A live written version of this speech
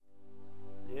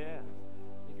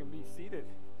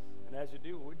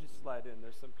do, would you slide in?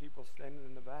 There's some people standing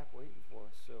in the back waiting for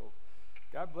us. So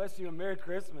God bless you and Merry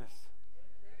Christmas.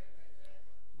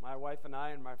 My wife and I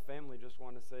and my family just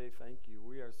want to say thank you.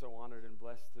 We are so honored and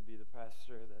blessed to be the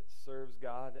pastor that serves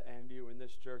God and you in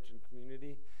this church and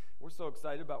community. We're so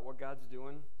excited about what God's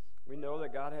doing. We know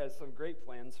that God has some great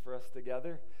plans for us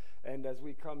together. And as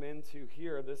we come into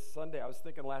here this Sunday, I was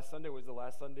thinking last Sunday was the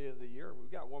last Sunday of the year.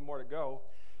 We've got one more to go.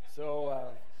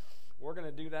 So we're going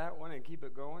to do that one and keep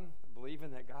it going,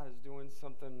 believing that God is doing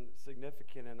something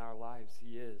significant in our lives.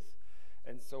 He is.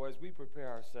 And so as we prepare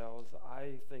ourselves,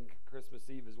 I think Christmas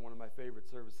Eve is one of my favorite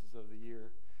services of the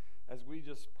year. As we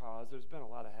just pause, there's been a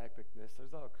lot of hecticness.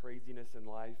 There's a lot of craziness in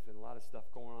life and a lot of stuff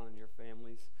going on in your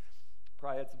families.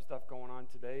 Probably had some stuff going on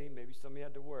today. Maybe some of you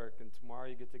had to work, and tomorrow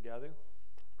you get together.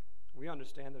 We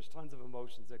understand there's tons of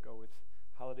emotions that go with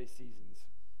holiday seasons.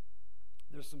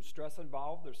 There's some stress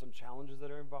involved. There's some challenges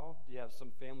that are involved. You have some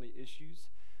family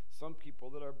issues. Some people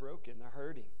that are broken. They're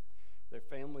hurting. Their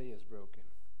family is broken.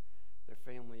 Their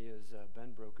family has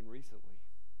been broken recently.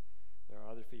 There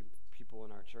are other people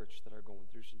in our church that are going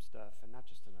through some stuff, and not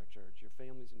just in our church, your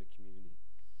families in the community.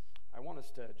 I want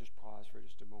us to just pause for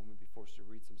just a moment before we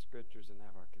read some scriptures and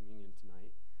have our communion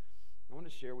tonight. I want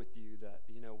to share with you that,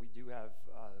 we do have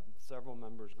several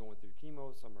members going through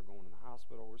chemo. Some are going in the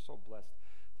hospital. We're so blessed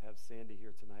to have Sandy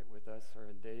here tonight with us, her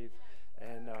and Dave.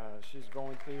 And she's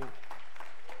going through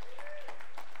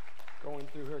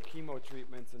her chemo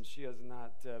treatments, and she has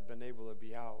not been able to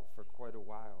be out for quite a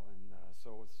while. And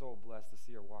so it's so blessed to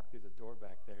see her walk through the door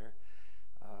back there.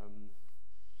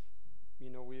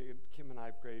 Kim and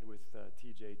I prayed with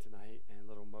TJ tonight and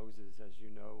little Moses, as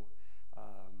you know.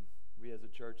 We as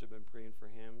a church have been praying for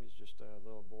him. He's just a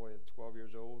little boy of 12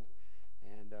 years old,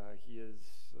 and he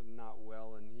is not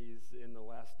well, and he's in the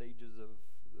last stages of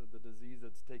the disease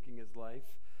that's taking his life.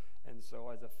 And so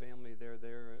as a family, they're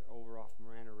there over off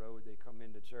Marana Road. They come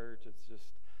into church. It's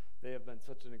just, they have been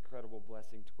such an incredible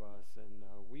blessing to us, and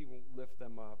we lift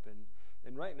them up.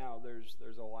 And right now,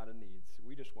 there's a lot of needs.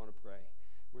 We just want to pray.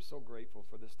 We're so grateful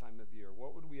for this time of year.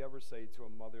 What would we ever say to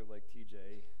a mother like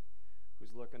TJ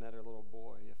who's looking at her little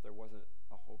boy if there wasn't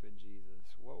a hope in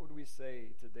Jesus? What would we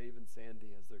say to Dave and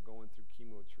Sandy as they're going through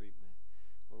chemo treatment?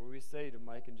 What would we say to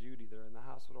Mike and Judy? They're in the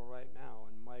hospital right now,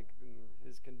 and Mike and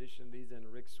his condition he's in,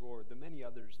 Rick Sword, the many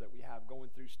others that we have going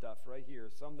through stuff right here,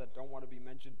 some that don't want to be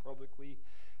mentioned publicly,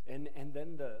 and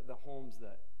then the homes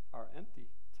that are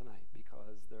empty tonight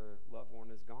because their loved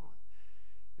one is gone.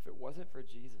 If it wasn't for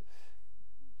Jesus,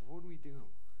 what would we do?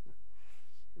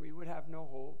 We would have no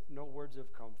hope, no words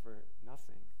of comfort,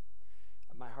 nothing.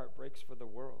 My heart breaks for the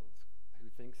world who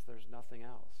thinks there's nothing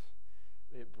else.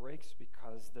 It breaks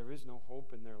because there is no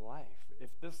hope in their life.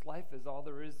 If this life is all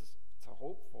there is to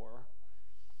hope for,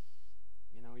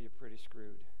 you're pretty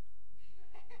screwed.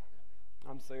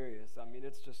 I'm serious.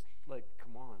 It's just like,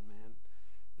 come on, man.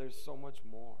 There's so much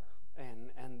more.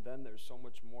 And then there's so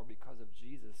much more because of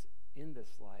Jesus in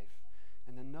this life.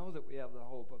 And to know that we have the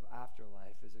hope of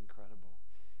afterlife is incredible.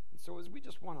 And so as we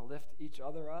just want to lift each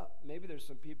other up, maybe there's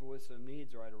some people with some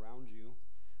needs right around you.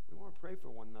 We want to pray for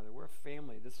one another. We're a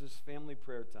family. This is family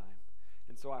prayer time.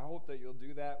 And so I hope that you'll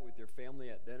do that with your family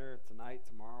at dinner tonight,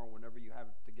 tomorrow, whenever you have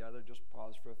it together. Just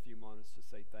pause for a few moments to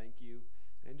say thank you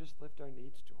and just lift our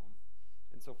needs to Him.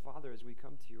 And so, Father, as we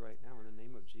come to you right now in the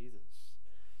name of Jesus,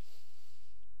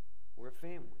 we're a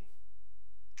family.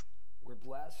 We're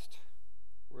blessed.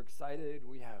 We're excited.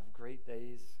 We have great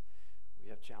days. We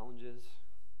have challenges.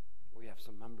 We have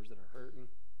some members that are hurting.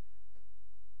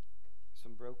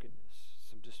 Some brokenness,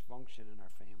 some dysfunction in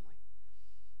our family.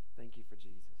 Thank you for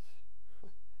Jesus.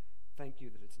 Thank you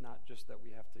that it's not just that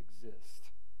we have to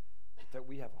exist, but that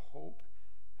we have hope,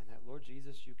 and that, Lord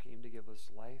Jesus, you came to give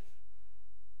us life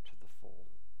to the full.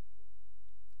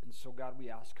 And so, God, we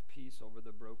ask peace over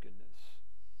the brokenness.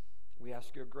 We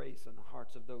ask your grace in the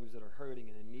hearts of those that are hurting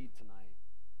and in need tonight.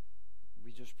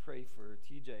 We just pray for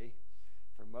TJ,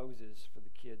 for Moses, for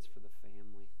the kids, for the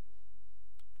family,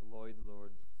 for Lloyd,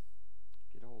 Lord.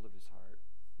 Get a hold of his heart.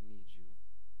 He needs you.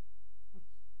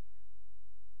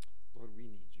 Lord, we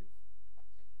need you.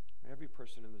 May every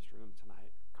person in this room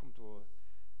tonight come to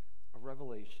a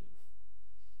revelation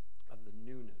of the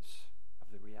newness of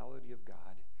the reality of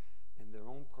God in their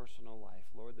own personal life.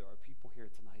 Lord, there are people here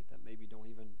tonight that maybe don't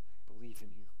even believe in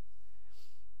you.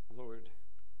 Lord,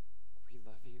 we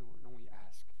love you and we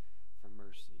ask for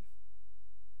mercy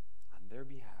on their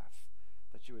behalf,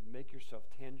 that you would make yourself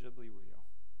tangibly real.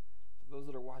 For those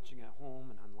that are watching at home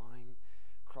and online,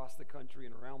 across the country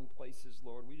and around places,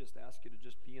 Lord, we just ask you to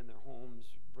just be in their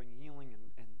homes, bring healing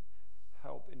and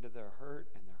help into their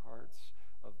hurt and their hearts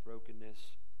of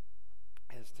brokenness.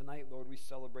 as tonight, Lord, we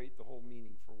celebrate the whole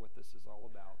meaning for what this is all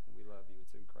about. And we love you.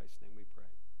 It's in Christ's name we pray.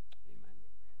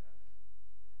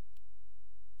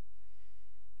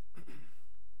 Amen.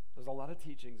 There's a lot of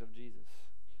teachings of Jesus.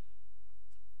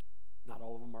 Not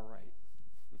all of them are right.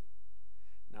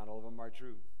 Not all of them are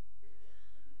true.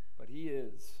 But he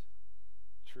is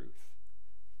truth.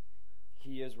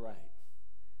 He is right.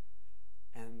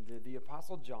 And the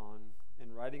Apostle John,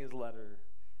 in writing his letter,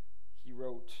 he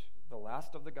wrote the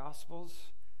last of the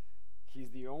Gospels.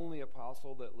 He's the only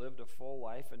apostle that lived a full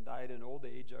life and died in old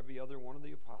age. Every other one of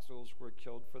the apostles were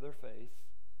killed for their faith.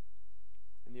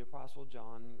 And the Apostle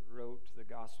John wrote the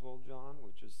Gospel of John,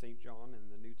 which is St. John in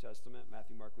the New Testament,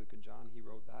 Matthew, Mark, Luke, and John. He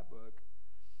wrote that book.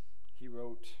 He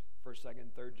wrote 1st,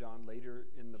 2nd, 3rd John later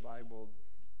in the Bible,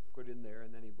 put in there,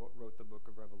 and then he wrote the book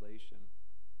of Revelation.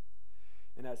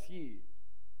 And as he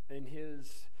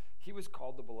was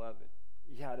called the Beloved.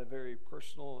 He had a very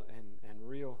personal and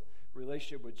real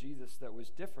relationship with Jesus that was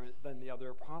different than the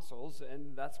other apostles,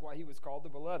 and that's why he was called the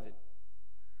Beloved.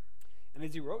 And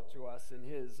as he wrote to us in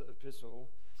his epistle,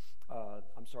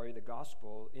 the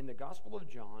Gospel, in the Gospel of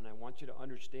John, I want you to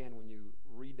understand when you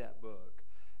read that book,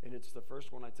 and it's the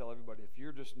first one I tell everybody, if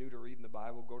you're just new to reading the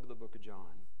Bible, go to the book of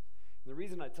John. And the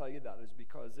reason I tell you that is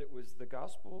because it was the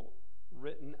Gospel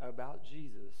written about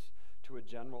Jesus to a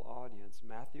general audience.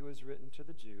 Matthew is written to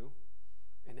the Jew,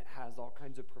 and it has all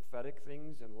kinds of prophetic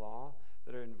things and law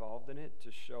that are involved in it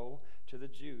to show to the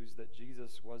Jews that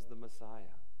Jesus was the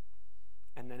Messiah.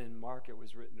 And then in Mark, it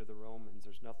was written to the Romans.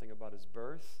 There's nothing about his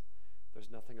birth.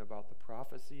 There's nothing about the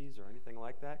prophecies or anything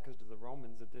like that, because to the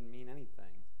Romans, it didn't mean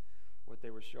anything. What they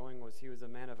were showing was he was a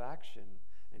man of action,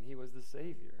 and he was the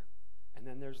Savior. And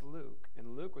then there's Luke,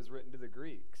 and Luke was written to the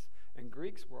Greeks. And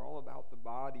Greeks were all about the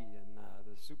body and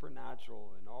the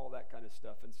supernatural and all that kind of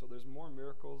stuff. And so there's more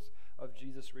miracles of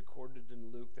Jesus recorded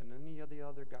in Luke than any of the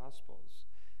other Gospels.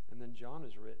 And then John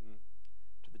is written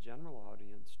to the general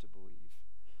audience to believe.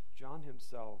 John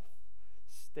himself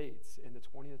states in the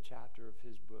 20th chapter of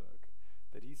his book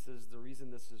that he says the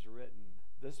reason this is written,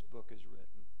 this book is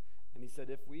written. And he said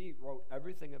if we wrote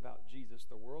everything about Jesus,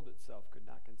 the world itself could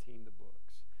not contain the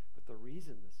books. But the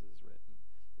reason this is written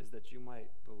is that you might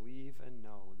believe and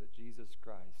know that Jesus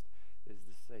Christ is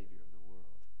the Savior of the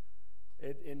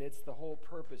world. And it's the whole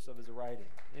purpose of his writing.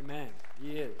 Amen.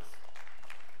 He is.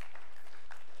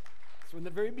 So in the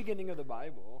very beginning of the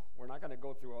Bible, we're not going to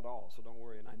go through it all, so don't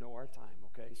worry, and I know our time,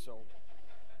 okay?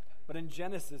 But in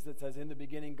Genesis, it says, in the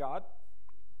beginning, God.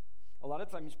 A lot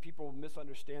of times people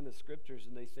misunderstand the scriptures,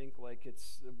 and they think like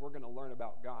we're going to learn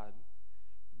about God.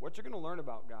 What you're going to learn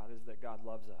about God is that God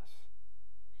loves us.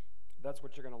 That's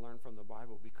what you're going to learn from the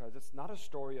Bible, because it's not a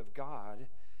story of God,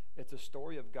 it's a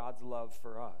story of God's love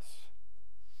for us.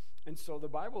 And so the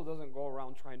Bible doesn't go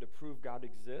around trying to prove God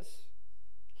exists.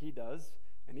 He does,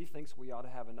 and he thinks we ought to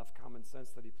have enough common sense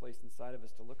that he placed inside of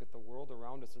us to look at the world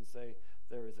around us and say,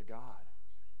 there is a God,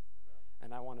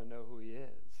 and I want to know who he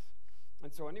is.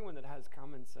 And so anyone that has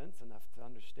common sense enough to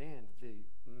understand the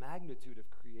magnitude of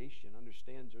creation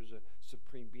understands there's a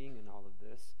supreme being in all of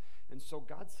this. And so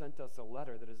God sent us a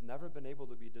letter that has never been able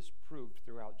to be disproved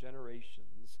throughout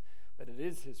generations, that it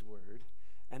is his word.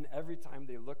 And every time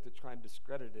they look to try and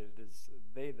discredit it, it is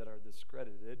they that are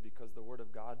discredited, because the word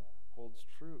of God holds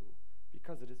true,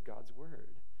 because it is God's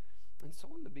word. And so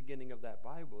in the beginning of that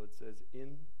Bible, it says,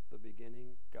 in the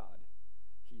beginning, God.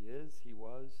 He is, he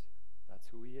was, that's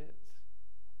who he is.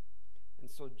 And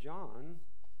so John,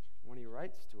 when he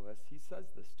writes to us, he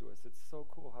says this to us. It's so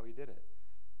cool how he did it.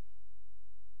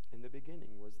 In the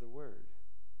beginning was the Word,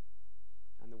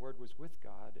 and the Word was with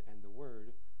God, and the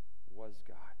Word was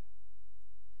God.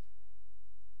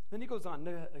 Then he goes on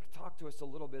to talk to us a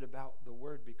little bit about the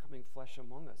Word becoming flesh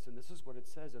among us. And this is what it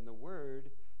says, and the Word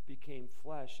became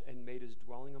flesh and made his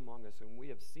dwelling among us, and we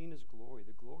have seen his glory,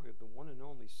 the glory of the one and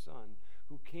only Son,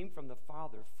 who came from the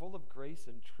Father, full of grace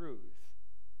and truth.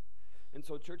 And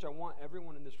so, church, I want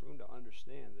everyone in this room to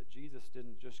understand that Jesus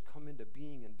didn't just come into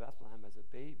being in Bethlehem as a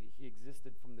baby. He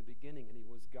existed from the beginning, and he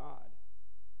was God.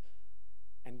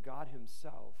 And God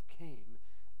himself came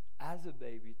as a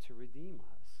baby to redeem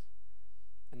us.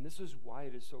 And this is why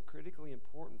it is so critically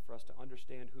important for us to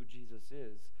understand who Jesus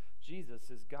is. Jesus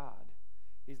is God.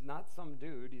 He's not some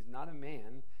dude. He's not a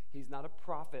man. He's not a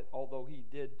prophet, although he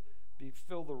did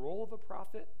fill the role of a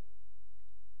prophet.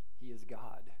 He is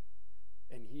God.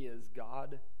 And he is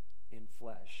God in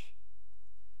flesh.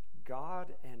 God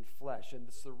and flesh. And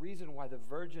it's the reason why the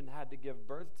virgin had to give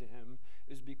birth to him,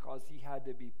 is because he had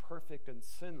to be perfect and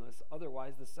sinless.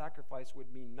 Otherwise, the sacrifice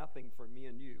would mean nothing for me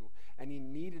and you. And he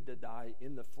needed to die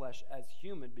in the flesh as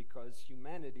human, because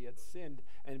humanity had sinned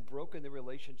and broken the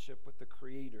relationship with the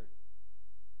Creator.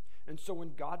 And so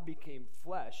when God became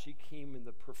flesh, he came in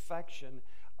the perfection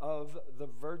of the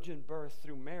virgin birth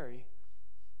through Mary,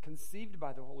 conceived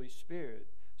by the Holy Spirit,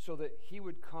 so that he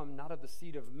would come not of the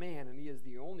seed of man, and he is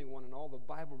the only one in all the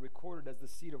Bible recorded as the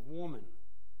seed of woman.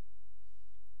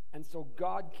 And so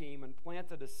God came and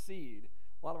planted a seed.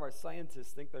 A lot of our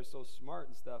scientists think they're so smart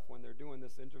and stuff when they're doing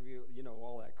this interview,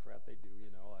 all that crap they do,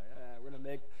 we're going to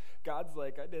make, God's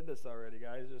like, I did this already,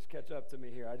 guys, just catch up to me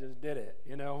here, I just did it,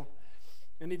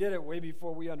 And he did it way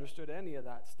before we understood any of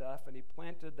that stuff, and he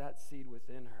planted that seed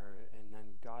within her, and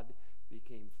then God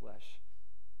became flesh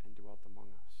and dwelt among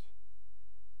us.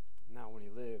 Now when he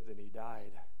lived and he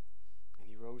died and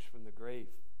he rose from the grave,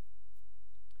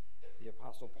 the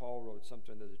Apostle Paul wrote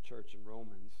something to the church in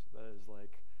Romans that is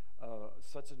like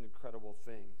such an incredible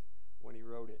thing when he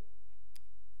wrote it.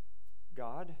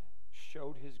 God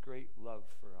showed his great love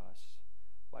for us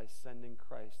by sending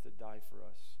Christ to die for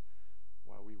us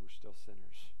while we were still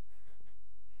sinners.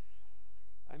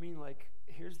 I mean,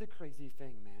 here's the crazy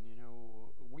thing, man.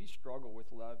 We struggle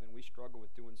with love and we struggle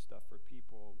with doing stuff for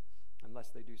people unless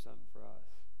they do something for us.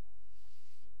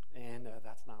 And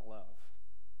that's not love.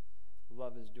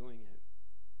 Love is doing it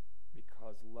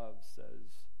because love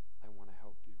says, I want to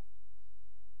help you.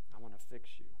 I want to fix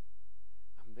you.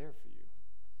 I'm there for you.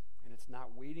 And it's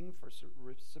not waiting for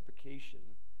reciprocation.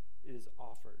 It is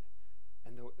offered.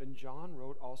 And John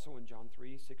wrote also in John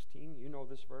 3:16, you know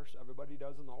this verse, everybody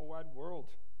does in the whole wide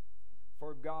world.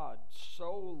 For God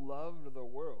so loved the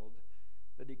world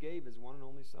that he gave his one and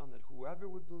only Son, that whoever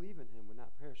would believe in him would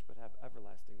not perish but have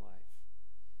everlasting life.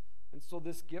 And so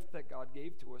this gift that God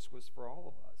gave to us was for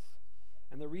all of us.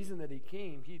 And the reason that he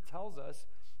came, he tells us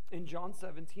in John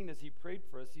 17, as he prayed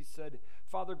for us, he said,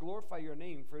 Father, glorify your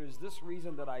name, for it is this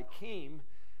reason that I came.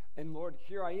 And Lord,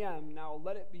 here I am, now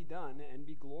let it be done and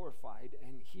be glorified.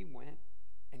 And he went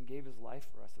and gave his life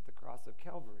for us at the cross of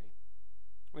Calvary.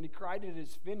 When he cried, it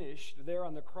is finished, there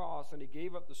on the cross, and he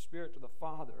gave up the Spirit to the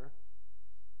Father,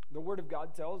 the Word of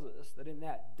God tells us that in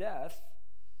that death,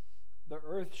 the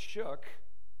earth shook.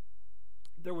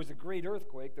 There was a great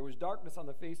earthquake. There was darkness on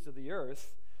the face of the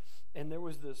earth. And there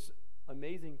was this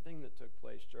amazing thing that took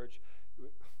place, church.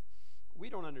 We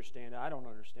don't understand it. I don't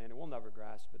understand it. We'll never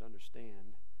grasp it,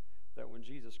 understand that when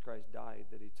Jesus Christ died,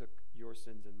 that he took your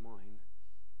sins and mine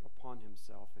upon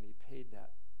himself, and he paid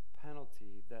that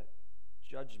penalty, that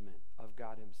judgment of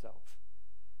God himself.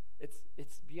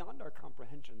 It's beyond our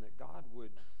comprehension that God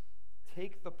would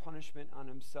take the punishment on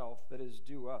himself that is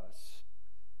due us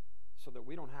so that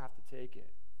we don't have to take it.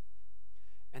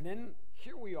 And then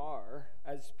here we are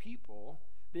as people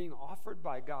being offered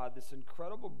by God this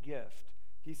incredible gift.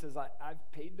 He says,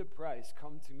 I've paid the price,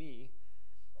 come to me.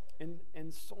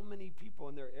 And so many people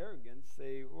in their arrogance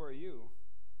say, who are you?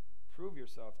 Prove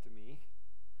yourself to me.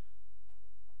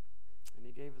 And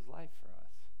he gave his life for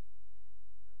us.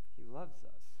 He loves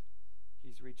us.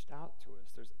 He's reached out to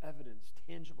us. There's evidence,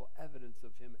 tangible evidence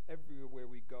of him everywhere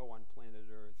we go on planet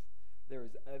Earth. There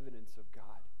is evidence of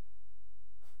God.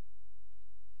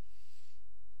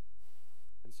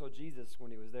 And so Jesus, when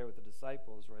he was there with the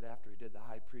disciples, right after he did the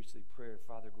high priestly prayer,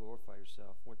 Father, glorify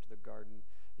yourself, went to the garden.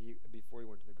 Before he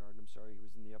went to the garden, he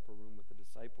was in the upper room with the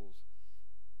disciples.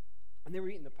 And they were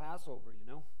eating the Passover,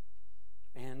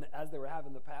 And as they were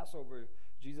having the Passover,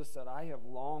 Jesus said, I have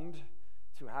longed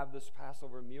to have this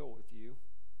Passover meal with you.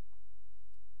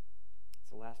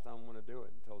 It's the last time I'm going to do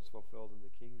it until it's fulfilled in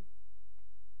the kingdom.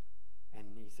 And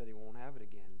he said he won't have it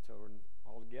again until we're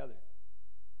all together.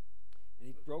 And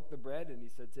he broke the bread and he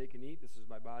said, take and eat. This is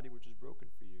my body which is broken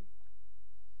for you.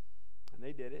 And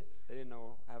they did it. They didn't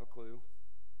have a clue.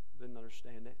 Didn't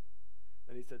understand it.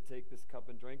 Then he said, take this cup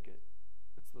and drink it.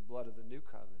 It's the blood of the new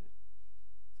covenant.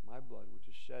 It's my blood which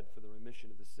is shed for the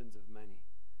remission of the sins of many.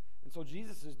 And so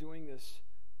Jesus is doing this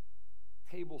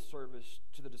table service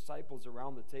to the disciples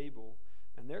around the table,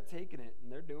 and they're taking it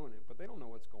and they're doing it, but they don't know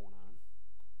what's going on.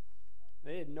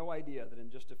 They had no idea that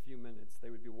in just a few minutes they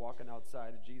would be walking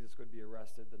outside and Jesus would be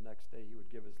arrested. The next day he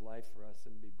would give his life for us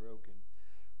and be broken.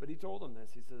 But he told them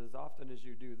this. He said, as often as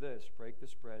you do this, break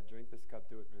this bread, drink this cup,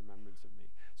 do it in remembrance of me.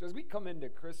 So as we come into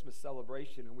Christmas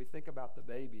celebration and we think about the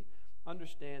baby,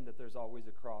 understand that there's always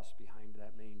a cross behind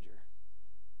that manger.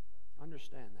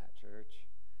 Understand that, church.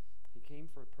 He came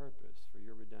for a purpose, for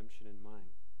your redemption and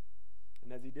mine.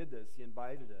 And as he did this, he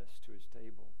invited us to his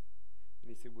table. And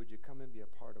he said, would you come and be a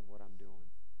part of what I'm doing?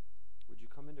 Would you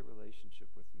come into relationship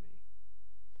with me?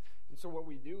 And so what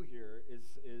we do here is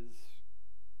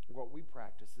what we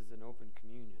practice is an open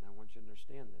communion. I want you to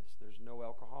understand this. There's no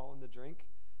alcohol in the drink.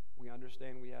 We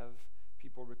understand we have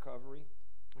people recovery.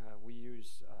 We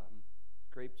use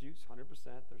grape juice, 100%.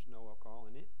 There's no alcohol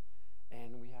in it.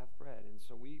 And we have bread. And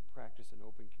so we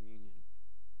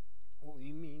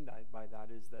by that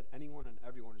is that anyone and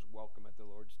everyone is welcome at the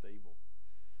Lord's table.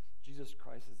 Jesus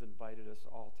Christ has invited us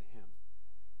all to him.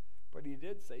 But he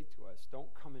did say to us,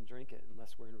 don't come and drink it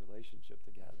unless we're in a relationship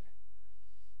together.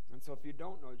 And so if you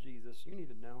don't know Jesus, you need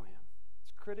to know him.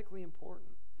 It's critically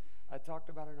important. I talked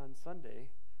about it on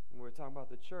Sunday when we were talking about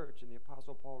the church, and the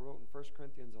Apostle Paul wrote in 1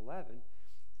 Corinthians 11,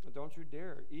 don't you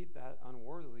dare eat that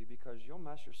unworthily because you'll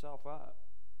mess yourself up.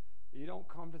 You don't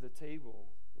come to the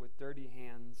table with dirty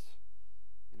hands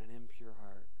and an impure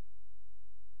heart.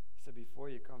 He said before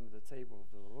you come to the table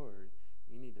of the Lord,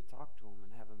 you need to talk to him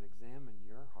and have him examine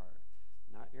your heart,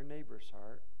 not your neighbor's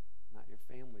heart, not your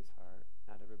family's heart,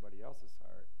 not everybody else's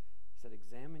heart. He said,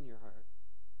 examine your heart.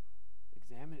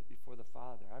 Examine it before the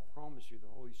Father. I promise you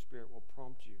the Holy Spirit will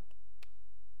prompt you.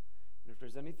 And if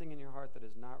there's anything in your heart that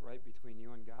is not right between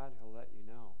you and God, he'll let you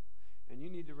know. And you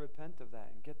need to repent of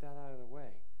that and get that out of the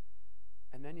way.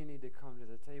 And then you need to come to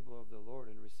the table of the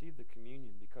Lord and receive the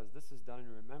communion, because this is done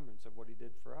in remembrance of what he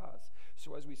did for us.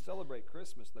 So as we celebrate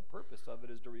Christmas, the purpose of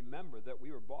it is to remember that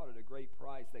we were bought at a great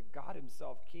price, that God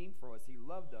himself came for us, he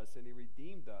loved us, and he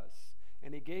redeemed us,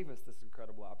 and he gave us this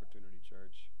incredible opportunity,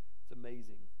 church. It's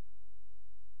amazing.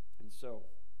 And so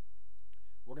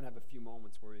we're going to have a few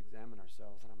moments where we examine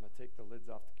ourselves, and I'm going to take the lids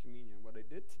off the communion. What I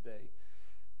did today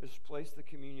is place the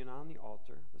communion on the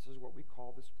altar. This is what we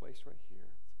call this place right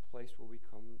here. Place where we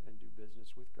come and do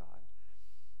business with God.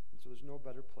 And so there's no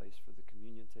better place for the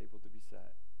communion table to be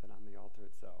set than on the altar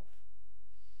itself.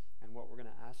 And what we're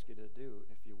going to ask you to do,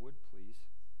 if you would please,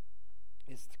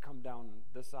 is to come down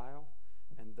this aisle,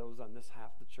 and those on this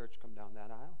half of the church come down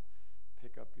that aisle,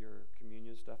 pick up your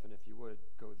communion stuff, and if you would,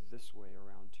 go this way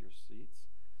around to your seats.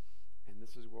 And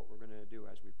this is what we're going to do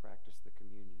as we practice the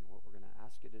communion. What we're going to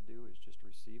ask you to do is just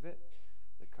receive it,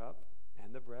 the cup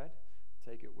and the bread.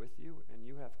 Take it with you, and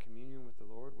you have communion with the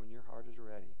Lord when your heart is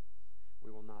ready. We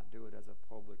will not do it as a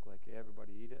public, like, hey,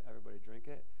 everybody eat it, everybody drink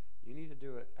it. You need to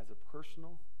do it as a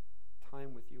personal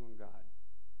time with you and God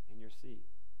in your seat.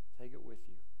 Take it with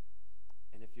you.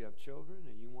 And if you have children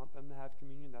and you want them to have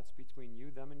communion, that's between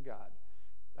you, them, and God.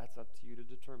 That's up to you to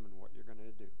determine what you're going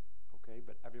to do, okay?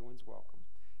 But everyone's welcome.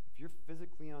 If you're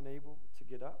physically unable to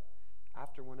get up,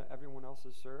 after when everyone else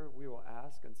is served, we will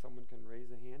ask, and someone can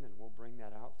raise a hand, and we'll bring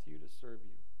that out to you to serve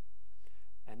you.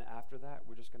 And after that,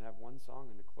 we're just going to have one song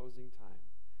and a closing time.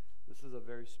 This is a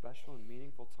very special and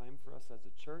meaningful time for us as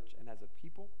a church and as a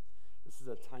people. This is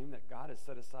a time that God has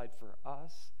set aside for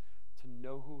us to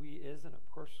know who he is in a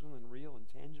personal and real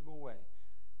and tangible way.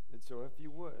 And so if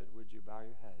you would you bow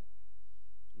your head,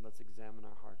 and let's examine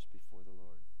our hearts before the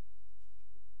Lord.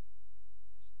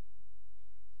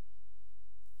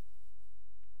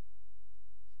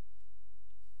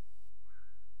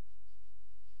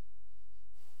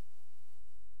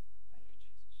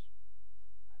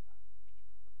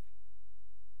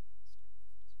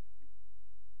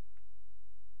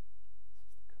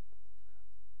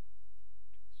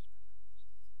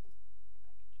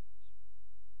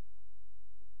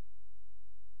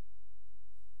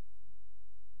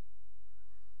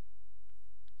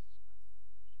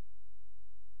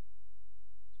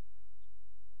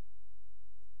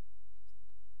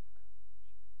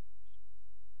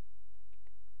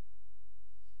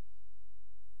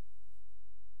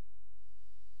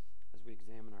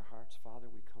 Examine our hearts,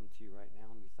 Father, we come to you right now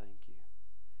and we thank you.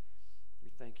 We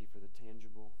thank you for the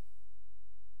tangible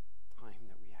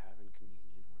time that we have in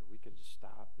communion where we can just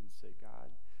stop and say, God,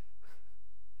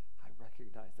 I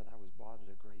recognize that I was bought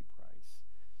at a great price.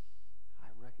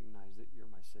 I recognize that you're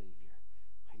my Savior.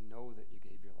 I know that you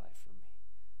gave your life for me.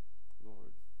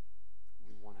 Lord,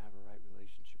 we want to have a right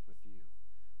relationship with you.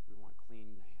 We want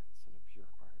clean hands and a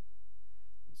pure heart.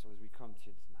 And so as we come to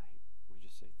you tonight, we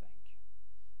just say thank you.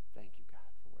 Thank you, God,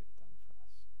 for what you've done for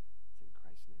us. It's in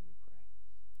Christ's name we pray.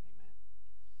 Amen.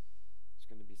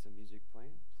 There's going to be some music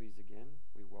playing. Please, again,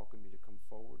 we welcome you to come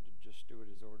forward to just do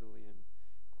it as orderly and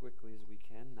quickly as we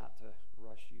can, not to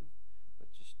rush you,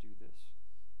 but just do this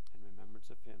in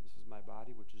remembrance of him. This is my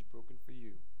body, which is broken for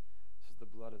you. This is the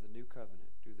blood of the new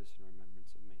covenant. Do this in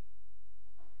remembrance of me.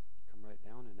 Come right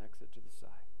down and exit to the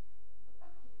side.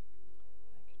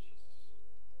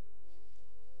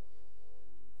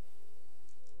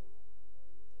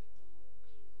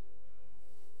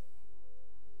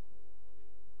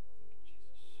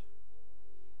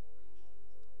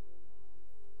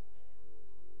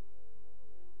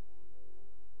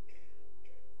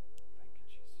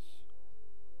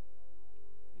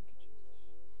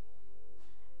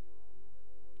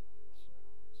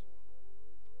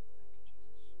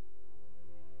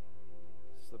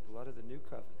 The blood of the new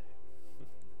covenant.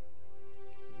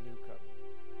 New covenant.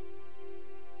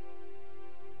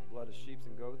 The blood of sheep sheep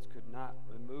and goats could not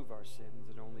remove our sins.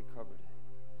 It only covered it.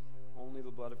 Only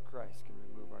the blood of Christ can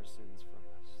remove our sins from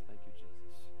us. Thank you,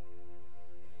 Jesus.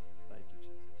 Thank you,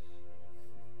 Jesus.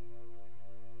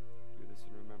 Do this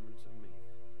in remembrance of me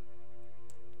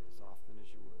as often as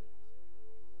you would.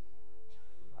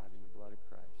 Providing the blood of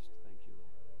Christ. Thank you,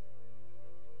 Lord.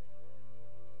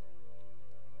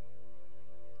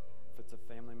 If it's a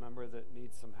family member that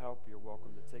needs some help, you're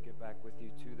welcome to take it back with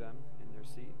you to them in their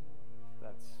seat. If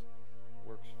that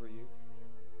works for you.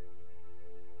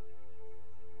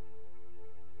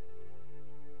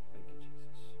 Thank you,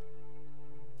 Jesus.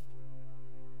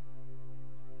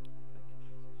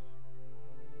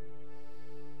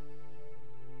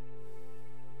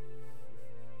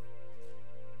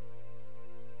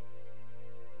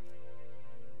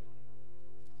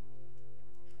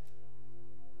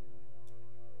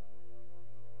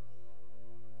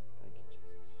 Thank you, Jesus. Thank you, Jesus. Thank you. Thank you. Thank you. Thank you,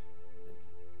 Jesus.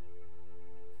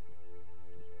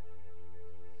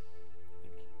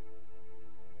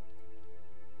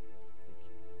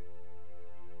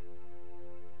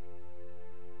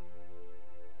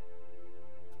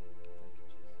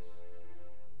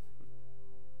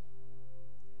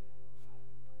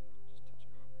 Father, I pray, just touch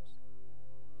our hearts. Thank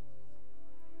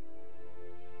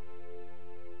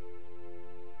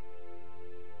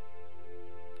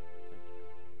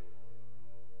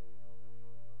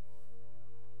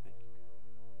you.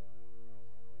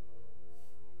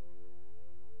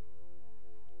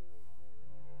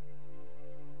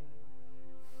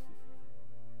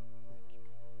 Thank you. Thank you. Thank you.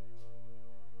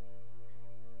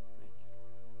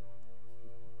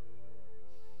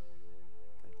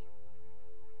 Thank you.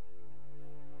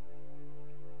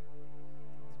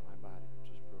 It's my body which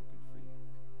is broken for you.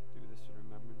 Do this in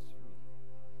remembrance of me.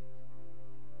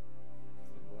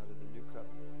 It's the blood of the new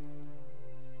covenant.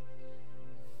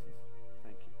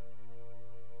 Thank you.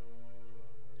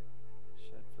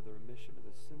 Shed for the remission of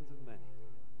the sins of many.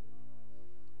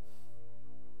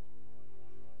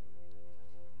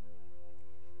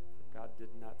 For God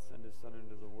did not send his Son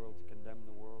into the world to condemn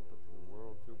the world, but that the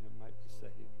world through him might be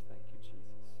saved. Thank you, Jesus.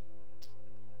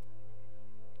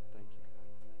 Thank you, God.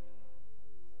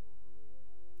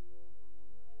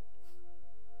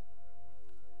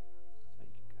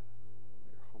 Thank you, God.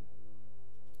 We are humbled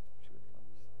that you would love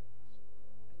us like this.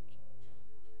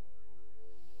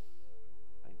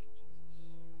 Thank you.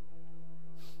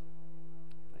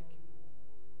 Thank you, Jesus. Thank you.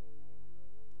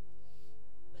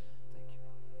 Thank you, Lord.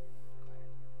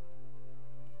 Claire.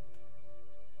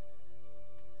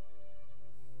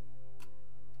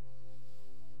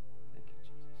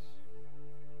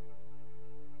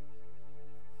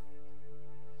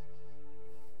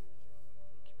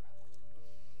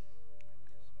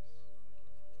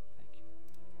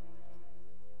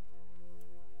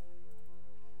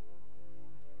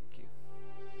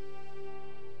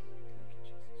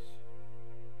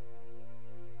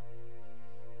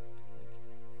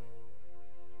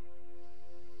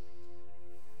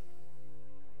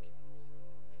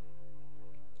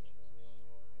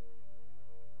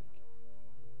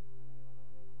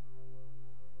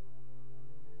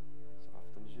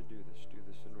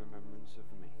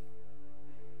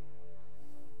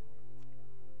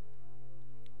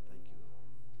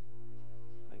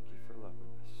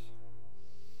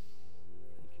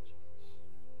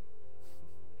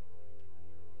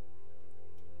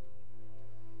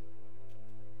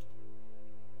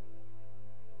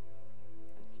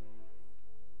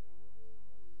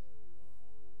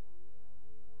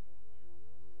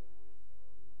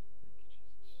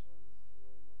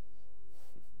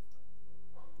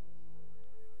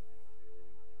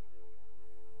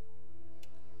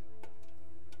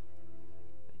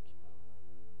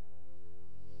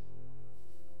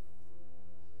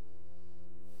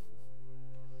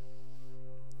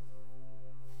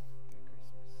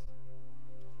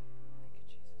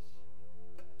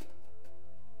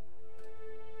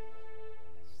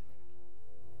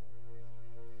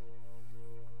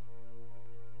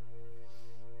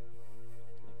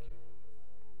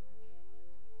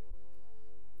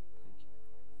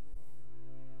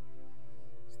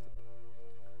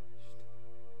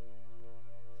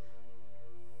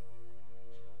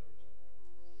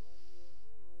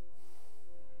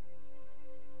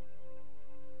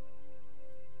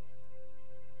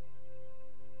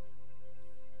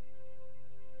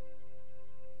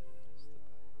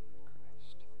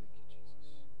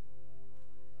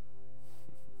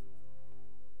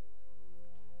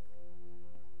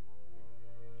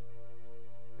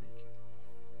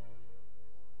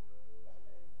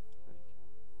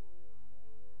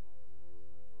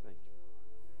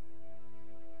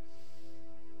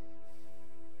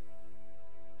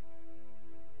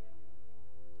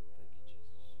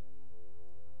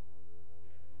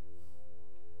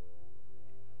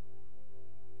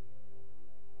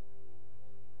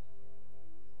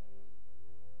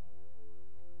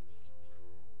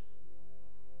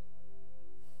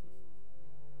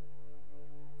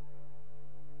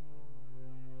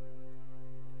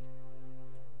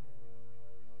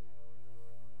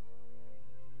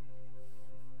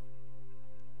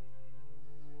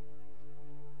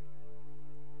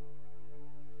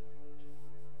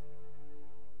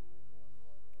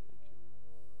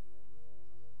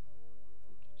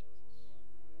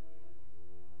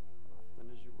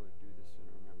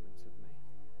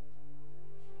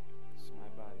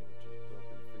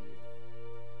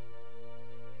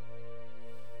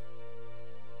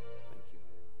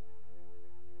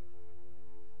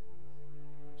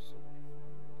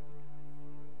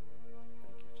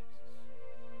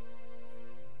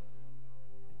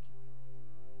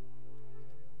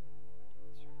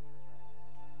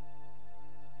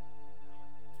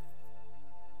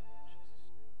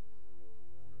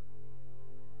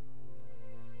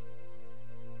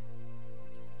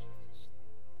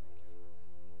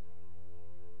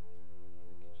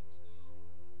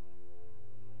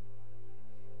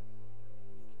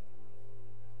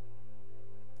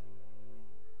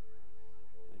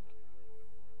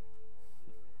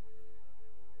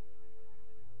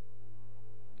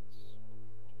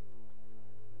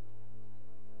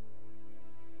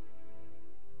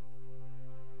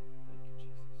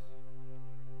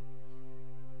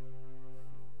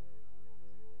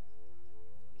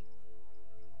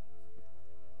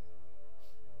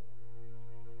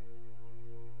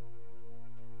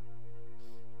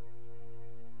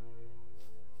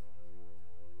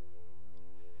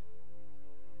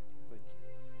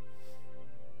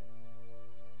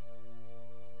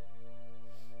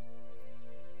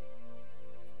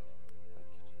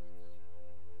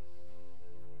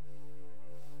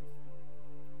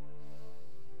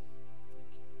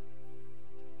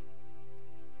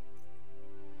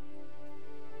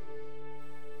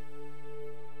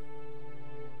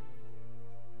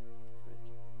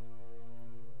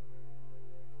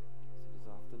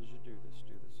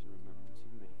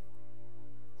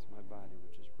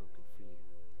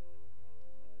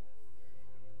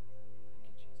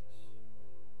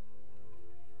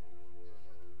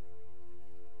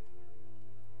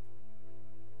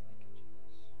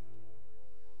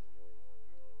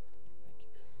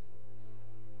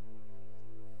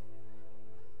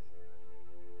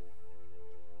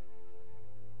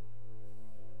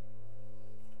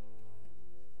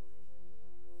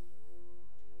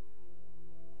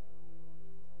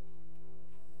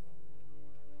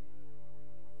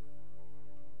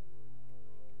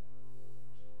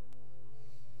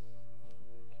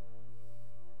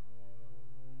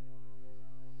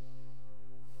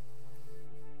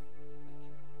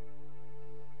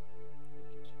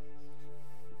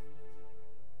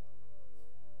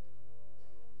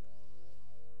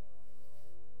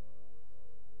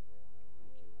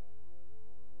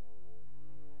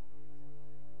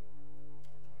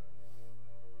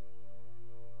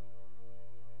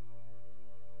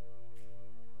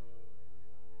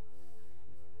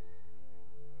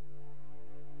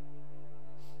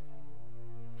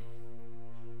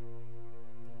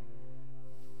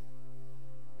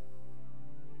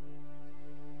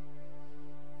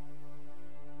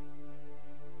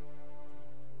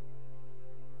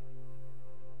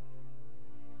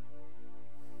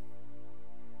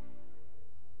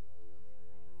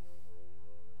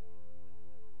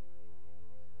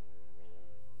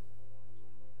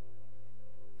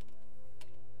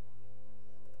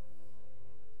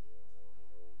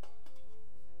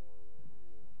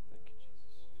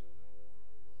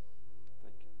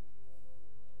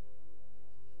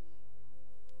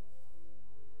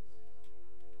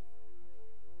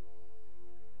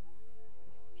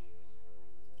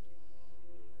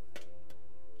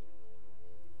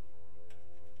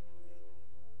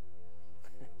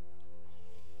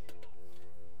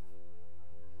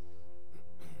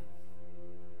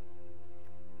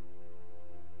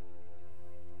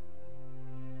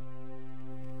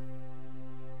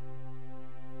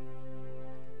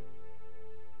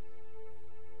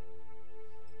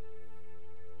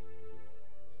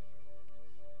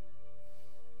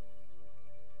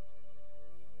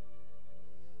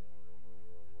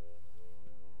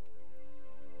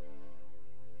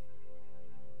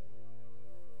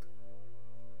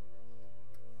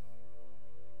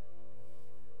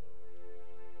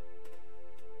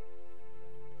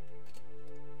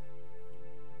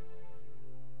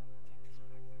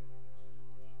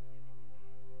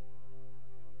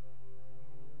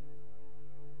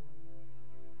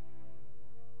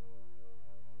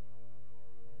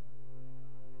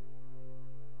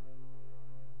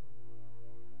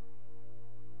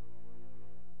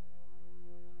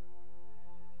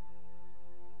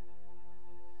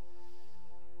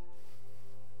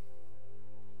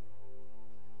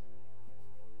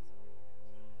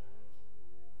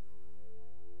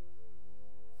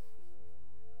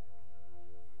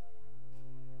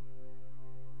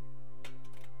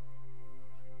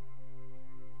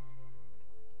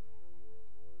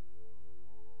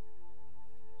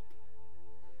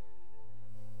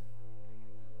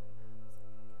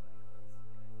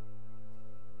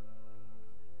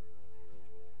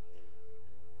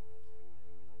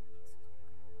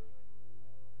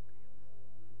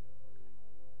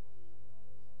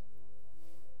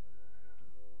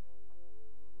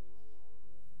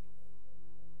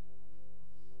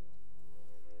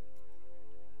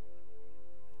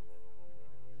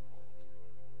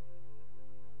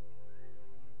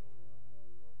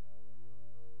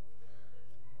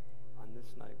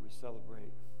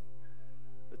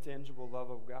 tangible love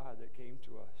of God that came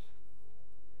to us.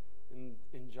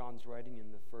 In John's writing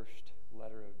in the first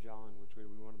letter of John, which would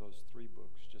be one of those 3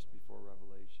 books just before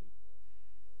Revelation,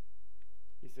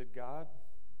 he said, God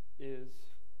is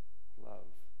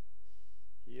love.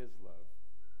 He is love.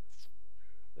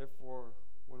 Therefore,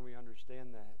 when we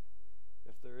understand that,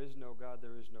 if there is no God,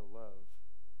 there is no love.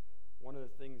 One of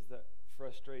the things that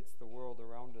frustrates the world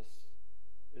around us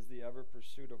is the ever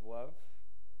pursuit of love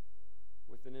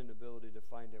with an inability to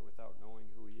find it without knowing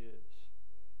who he is.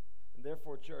 And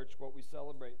therefore, church, what we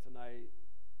celebrate tonight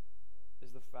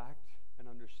is the fact and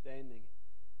understanding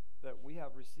that we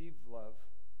have received love,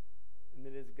 and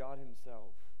it is God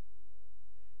himself.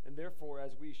 And therefore,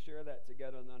 as we share that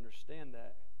together and understand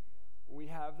that, we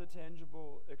have the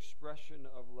tangible expression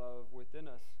of love within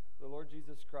us, the Lord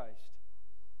Jesus Christ.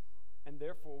 And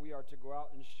therefore, we are to go out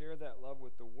and share that love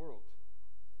with the world.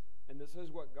 And this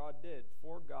is what God did.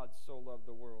 For God so loved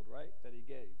the world, right? That he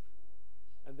gave.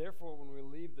 And therefore, when we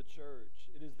leave the church,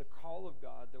 it is the call of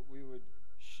God that we would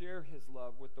share his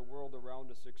love with the world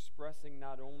around us, expressing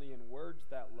not only in words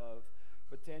that love,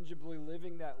 but tangibly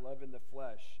living that love in the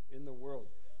flesh, in the world.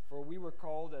 For we were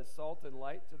called as salt and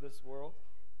light to this world,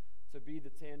 to be the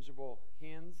tangible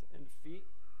hands and feet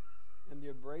and the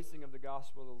embracing of the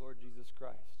gospel of the Lord Jesus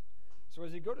Christ. So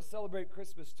as you go to celebrate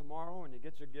Christmas tomorrow and you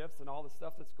get your gifts and all the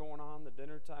stuff that's going on, the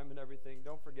dinner time and everything,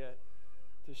 don't forget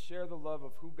to share the love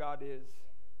of who God is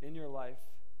in your life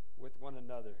with one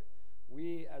another.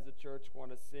 We as a church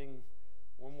want to sing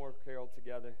one more carol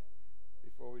together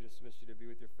before we dismiss you to be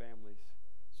with your families.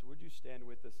 So would you stand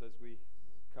with us as we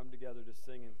come together to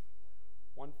sing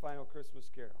one final Christmas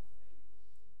carol?